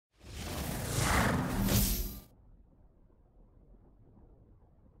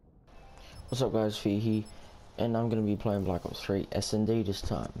What's up guys, Fee here, and I'm going to be playing Black Ops 3 S&D this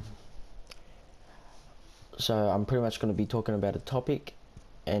time. So I'm pretty much going to be talking about a topic,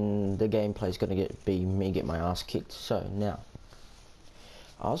 and the gameplay is going to be me get my ass kicked. So now,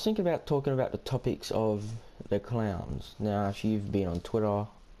 I was thinking about talking about the topics of the clowns. Now if you've been on Twitter,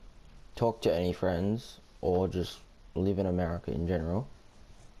 talk to any friends, or just live in America in general,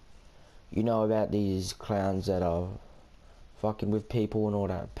 you know about these clowns that are fucking with people and all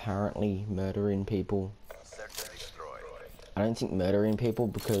that, apparently murdering people. I don't think murdering people,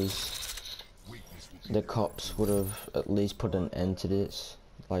 because the cops would have at least put an end to this,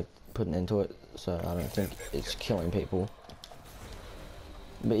 like put an end to it, so I don't think it's killing people.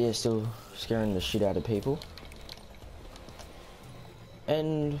 But yeah, still scaring the shit out of people.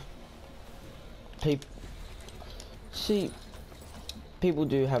 And people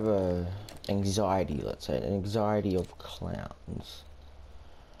do have a anxiety, let's say, an anxiety of clowns.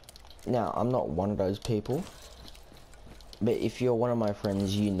 Now, I'm not one of those people, but if you're one of my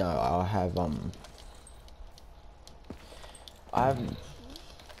friends, you know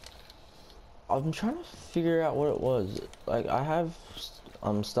I'm trying to figure out what it was. Like, I have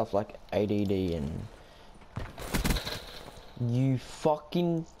stuff like ADD and you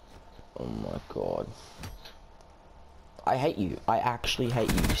fucking, oh my god, I hate you. I actually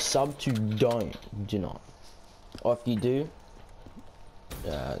hate you. Sub to do not. Or if you do,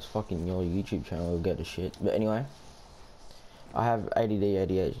 it's fucking your YouTube channel will go to shit. But anyway, I have ADD,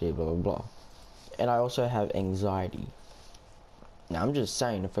 ADHD, blah blah blah, and I also have anxiety. Now I'm just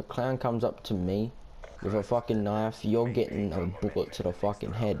saying, if a clown comes up to me with a fucking knife, you're getting a bullet to the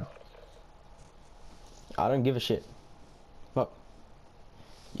fucking head. I don't give a shit. Fuck.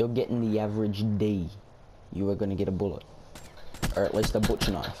 You're getting the average D. You are gonna get a bullet, or at least a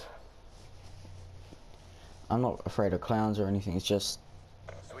butcher knife. I'm not afraid of clowns or anything. It's just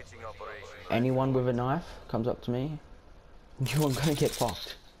anyone with a knife comes up to me, you are gonna get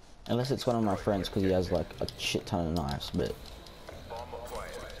fucked. Unless it's one of my friends, because he has like a shit ton of knives. But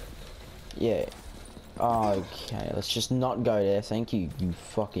yeah, okay, let's just not go there. Thank you, you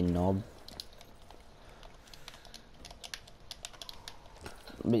fucking knob.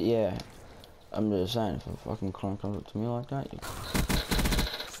 But yeah, I'm just saying, if a fucking clown comes up to me like that,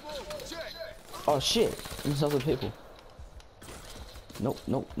 oh shit, there's other people. Nope,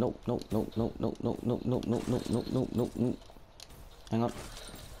 nope, nope, nope, nope, nope, nope, nope, nope, nope, nope, nope, nope, nope, nope, nope. Hang on.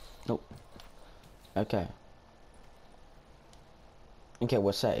 Nope. Okay. Okay,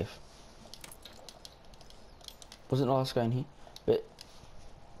 we're safe. Wasn't the last guy in here? But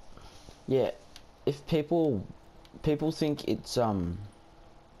yeah, if people think it's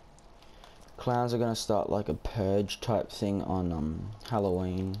clowns are gonna start like a purge type thing on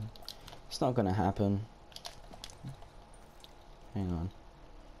Halloween, it's not gonna happen. Hang on.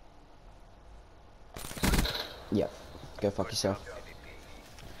 Yep, go fuck yourself.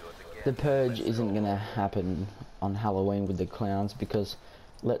 The purge isn't gonna happen on Halloween with the clowns, because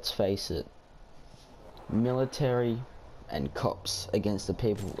let's face it, military and cops against a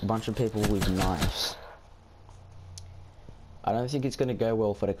bunch of people with knives. I don't think it's gonna go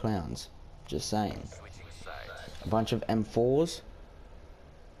well for the clowns. Just saying. A bunch of M4s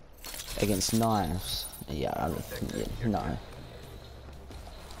against knives. Yeah, I don't think, yeah, no.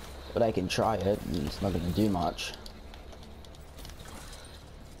 But they can try it, and it's not gonna do much.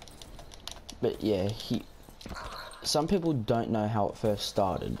 But yeah, some people don't know how it first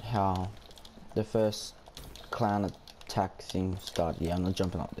started, how the first clown attack thing started. Yeah, I'm not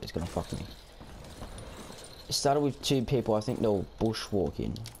jumping up there, it's gonna fuck me. It started with two people, I think they were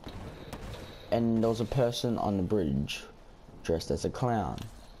bushwalking, and there was a person on the bridge dressed as a clown.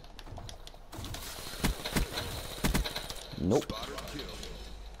 Nope.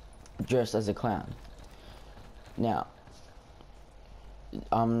 Dressed as a clown. Now,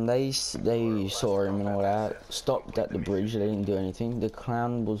 they saw him and all that, stopped at the bridge, they didn't do anything. The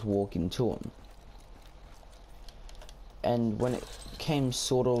clown was walking to him, and when it came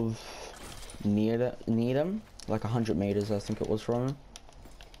sort of near them, like 100 meters I think it was from him,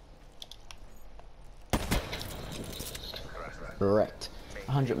 correct,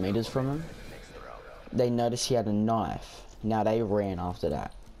 100 meters from him, they noticed he had a knife. Now they ran after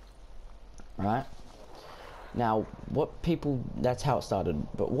that, right? Now, that's how it started,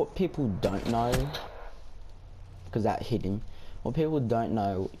 but what people don't know, because that hit him, what people don't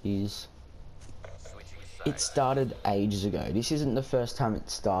know is it started ages ago. This isn't the first time it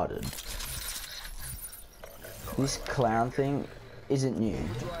started. This clown thing isn't new.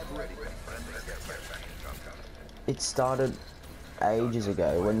 It started ages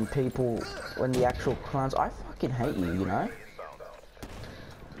ago when the actual clowns, I fucking hate you, you know?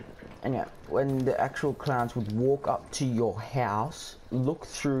 And yeah, when the actual clowns would walk up to your house, look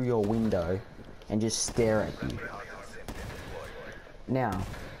through your window, and just stare at you. Now,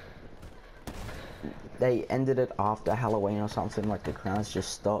 they ended it after Halloween or something, like the clowns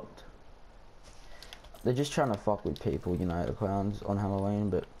just stopped. They're just trying to fuck with people, you know, the clowns on Halloween,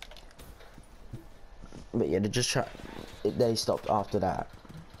 but yeah, they stopped after that.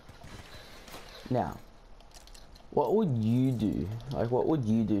 Now, what would you do? Like, what would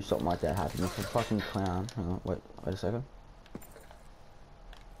you do if something like that happened? If a fucking clown... Hang on, wait a second.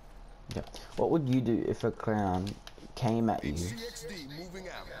 Okay. What would you do if a clown came at you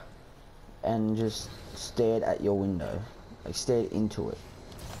and just stared at your window? Like, stared into it?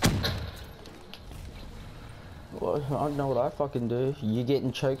 Well, I don't know what I fucking do. You're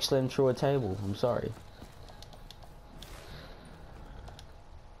getting chokeslammed through a table. I'm sorry.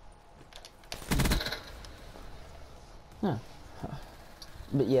 No.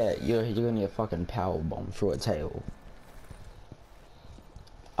 But yeah, you're gonna get fucking power bombed through a table.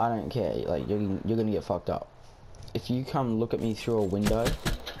 I don't care. Like, you're gonna get fucked up. If you come look at me through a window,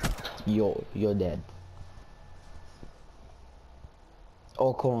 you're dead.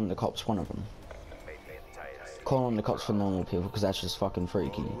 Or calling the cops, one of them. Calling the cops for normal people, because that's just fucking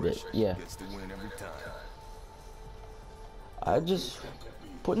freaky. But yeah, I just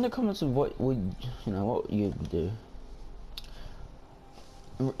put in the comments of what would what you'd do.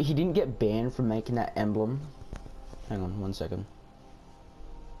 He didn't get banned from making that emblem. Hang on 1 second.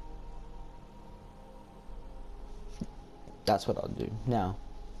 That's what I'll do now.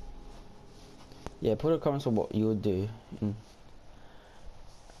 Yeah, put in the comments of what you would do.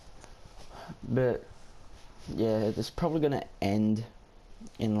 But yeah, it's probably gonna end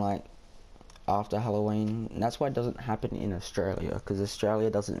in like after Halloween, and that's why it doesn't happen in Australia, because Australia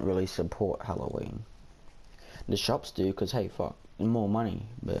doesn't really support Halloween. The shops do, because hey, fuck, more money,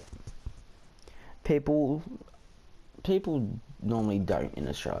 but people normally don't in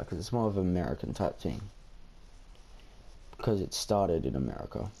Australia, because it's more of an American type thing, because it started in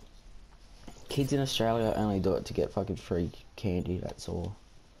America. Kids in Australia only do it to get fucking free candy, that's all.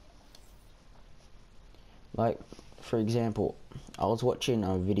 Like, for example, I was watching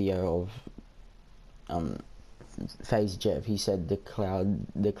a video of FaZe Jeff. He said the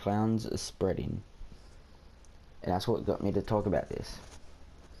clowns are spreading, and that's what got me to talk about this.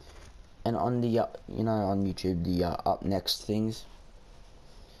 And on the on YouTube, the up next things,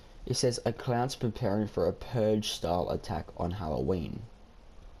 it says a clown's preparing for a purge style attack on Halloween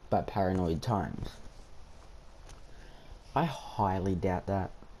by Paranoid Times. I highly doubt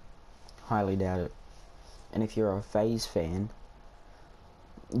that. Highly doubt it. And if you're a FaZe fan,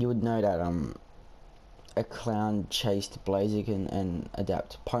 you would know that a clown chased Blaziken and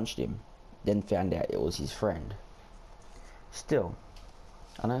Adapt punched him, then found out it was his friend. Still,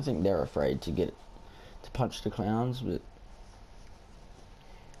 I don't think they're afraid to punch the clowns, but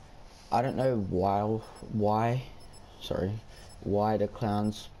I don't know why the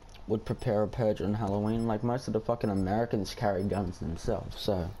clowns would prepare a purge on Halloween. Like, most of the fucking Americans carry guns themselves,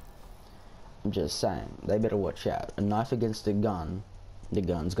 so I'm just saying, they better watch out. A knife against a gun, the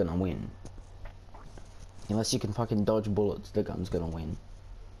gun's gonna win. Unless you can fucking dodge bullets, the gun's gonna win.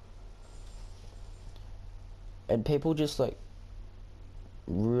 And people just like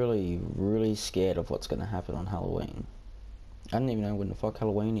really scared of what's gonna happen on Halloween. I don't even know when the fuck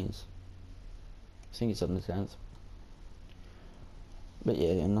Halloween is. I think it's on the 10th. But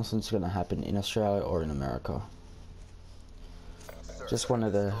yeah, nothing's gonna happen in Australia or in America. Just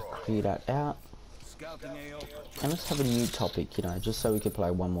wanted to clear that out. And let's have a new topic, just so we could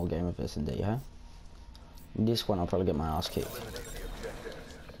play one more game of S&D, huh? This one I'll probably get my ass kicked.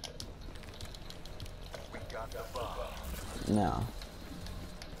 Now.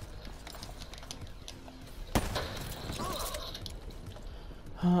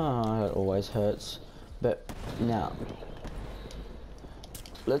 That always hurts. But now,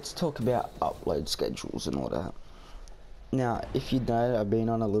 let's talk about upload schedules and all that. Now, if you know, I've been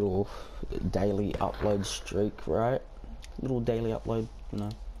on a little daily upload streak, right? Little daily upload,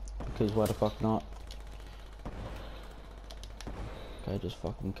 because why the fuck not? Okay, just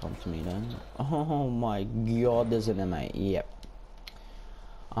fucking come to me then. Oh my god, there's an M8, yep.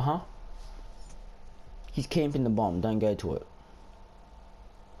 He's camping the bomb, don't go to it.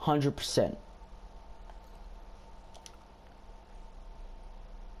 100%.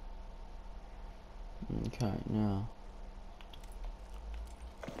 Okay, now.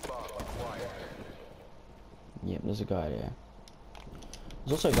 Yep, there's a guy there.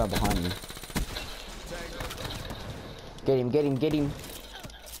 There's also a guy behind me. Get him, get him, get him.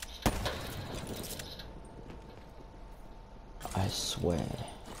 I swear.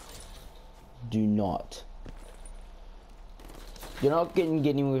 do not. You're not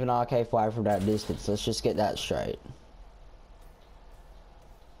getting with an RK5 from that distance. Let's just get that straight.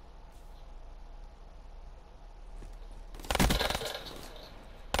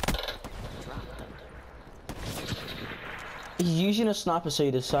 He's using a sniper, so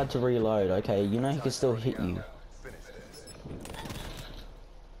you decide to reload. Okay, you know he can still hit you.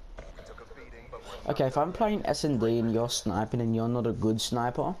 Okay, if I'm playing S&D and you're sniping and you're not a good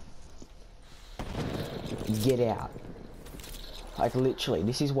sniper, get out. Like literally,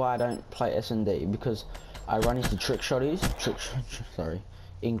 this is why I don't play S&D, because I run into trick shotters. Sorry,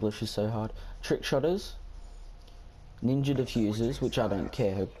 English is so hard. Trick shotters, ninja diffusers, which I don't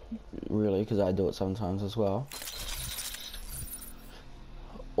care really, because I do it sometimes as well.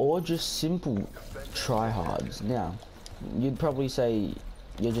 Or just simple tryhards. Now, you'd probably say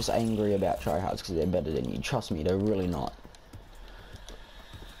you're just angry about tryhards because they're better than you. Trust me, they're really not.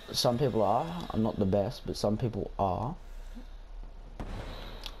 Some people are. I'm not the best, but some people are.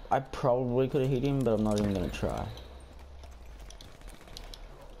 I probably could have hit him, but I'm not even gonna try.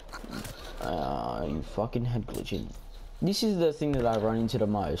 You fucking head glitching. This is the thing that I run into the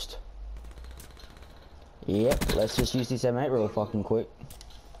most. Yep, let's just use this M8 real fucking quick.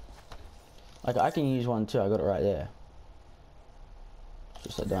 Like, I can use one too, I got it right there.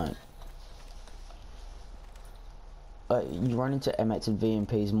 Just I don't. You run into M8s and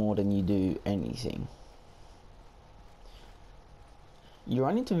VMPs more than you do anything. You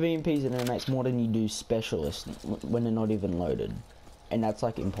run into VMPs and M8s more than you do specialists when they're not even loaded. And that's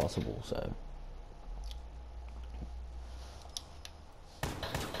like impossible, so.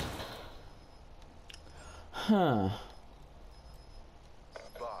 Huh.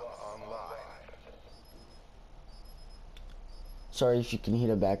 Sorry if you can hear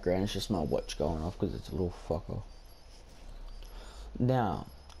the background, it's just my watch going off because it's a little fucker. Now,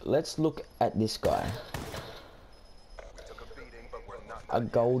 let's look at this guy. A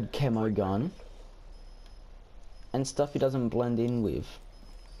gold camo gun. And stuff he doesn't blend in with.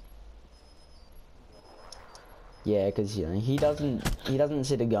 Yeah, because you know, he doesn't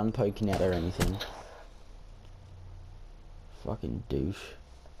see the gun poking out or anything. Fucking douche.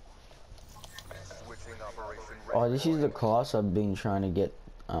 Oh, this is the class I've been trying to get,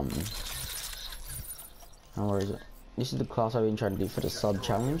 where is it? This is the class I've been trying to do for the sub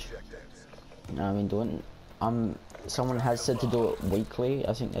challenge. I've been doing, someone has said to do it weekly,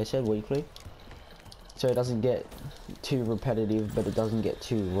 I think they said weekly. So it doesn't get too repetitive, but it doesn't get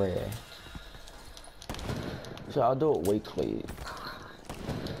too rare. So I'll do it weekly.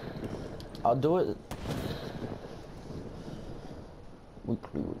 I'll do it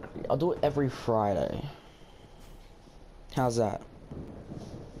weekly. I'll do it every Friday. How's that?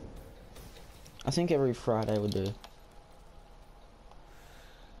 I think every Friday would do.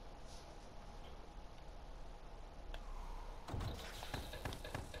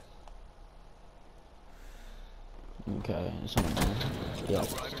 Okay, someone. Yeah.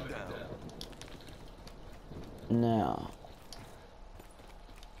 Now,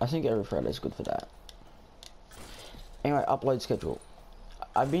 I think every Friday is good for that. Anyway, upload schedule.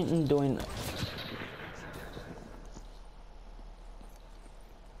 I've been doing.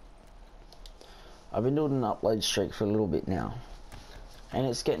 I've been doing an upload streak for a little bit now, and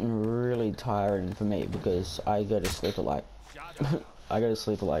it's getting really tiring for me because I go to sleep at like I go to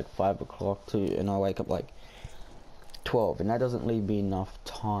sleep at like 5 o'clock too, and I wake up like 12, and that doesn't leave me enough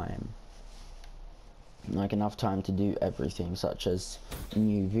time, like enough time to do everything, such as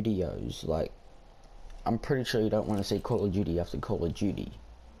new videos. Like, I'm pretty sure you don't want to see Call of Duty after Call of Duty.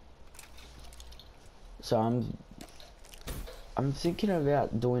 So I'm thinking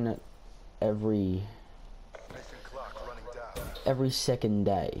about doing it every second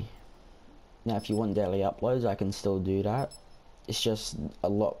day. Now, if you want daily uploads, I can still do that. It's just a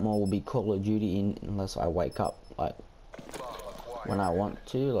lot more will be Call of Duty unless I wake up like when I want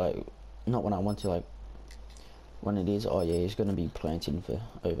to, like not when I want to, like when it is. Oh yeah, he's gonna be planting for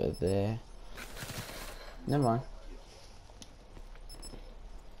over there. Never mind.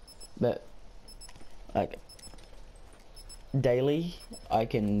 But like daily, I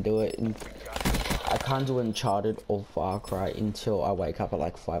can do it. I can't do Uncharted or Far Cry until I wake up at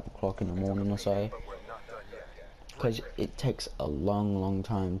like 5 o'clock in the morning or so, because it takes a long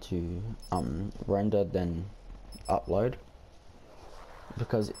time to render then upload,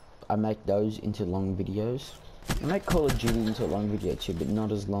 because I make those into long videos. I make Call of Duty into a long video too, but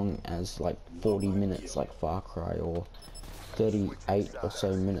not as long as like 40 minutes like Far Cry, or 38 or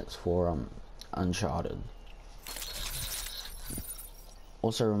so minutes for Uncharted.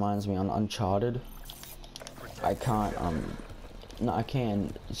 Also reminds me, on Uncharted, I can't, no I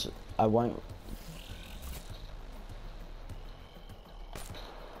can, I won't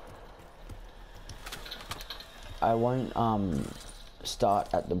I won't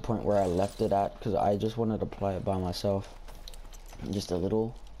start at the point where I left it at, because I just wanted to play it by myself, just a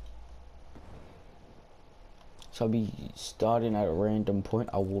little. So I'll be starting at a random point.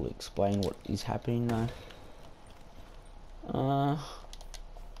 I will explain what is happening though.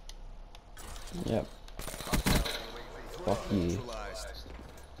 Yep. Fuck you.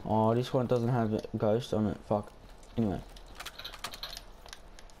 Oh, this one doesn't have a ghost on it. Fuck. Anyway.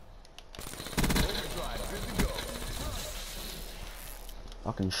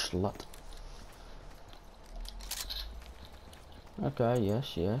 Fucking slut. Okay,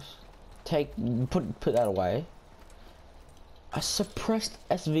 yes. Put that away. I suppressed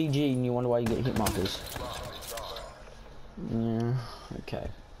SVG and you wonder why you get hit markers. Yeah,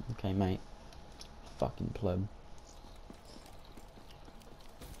 okay mate. Fucking pleb.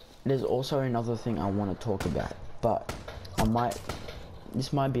 There's also another thing I want to talk about, but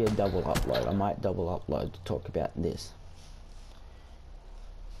this might be a double upload. I might double upload to talk about this.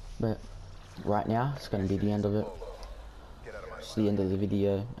 But right now, it's going to be the end of it. It's the end of the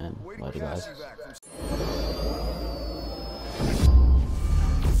video, and later guys.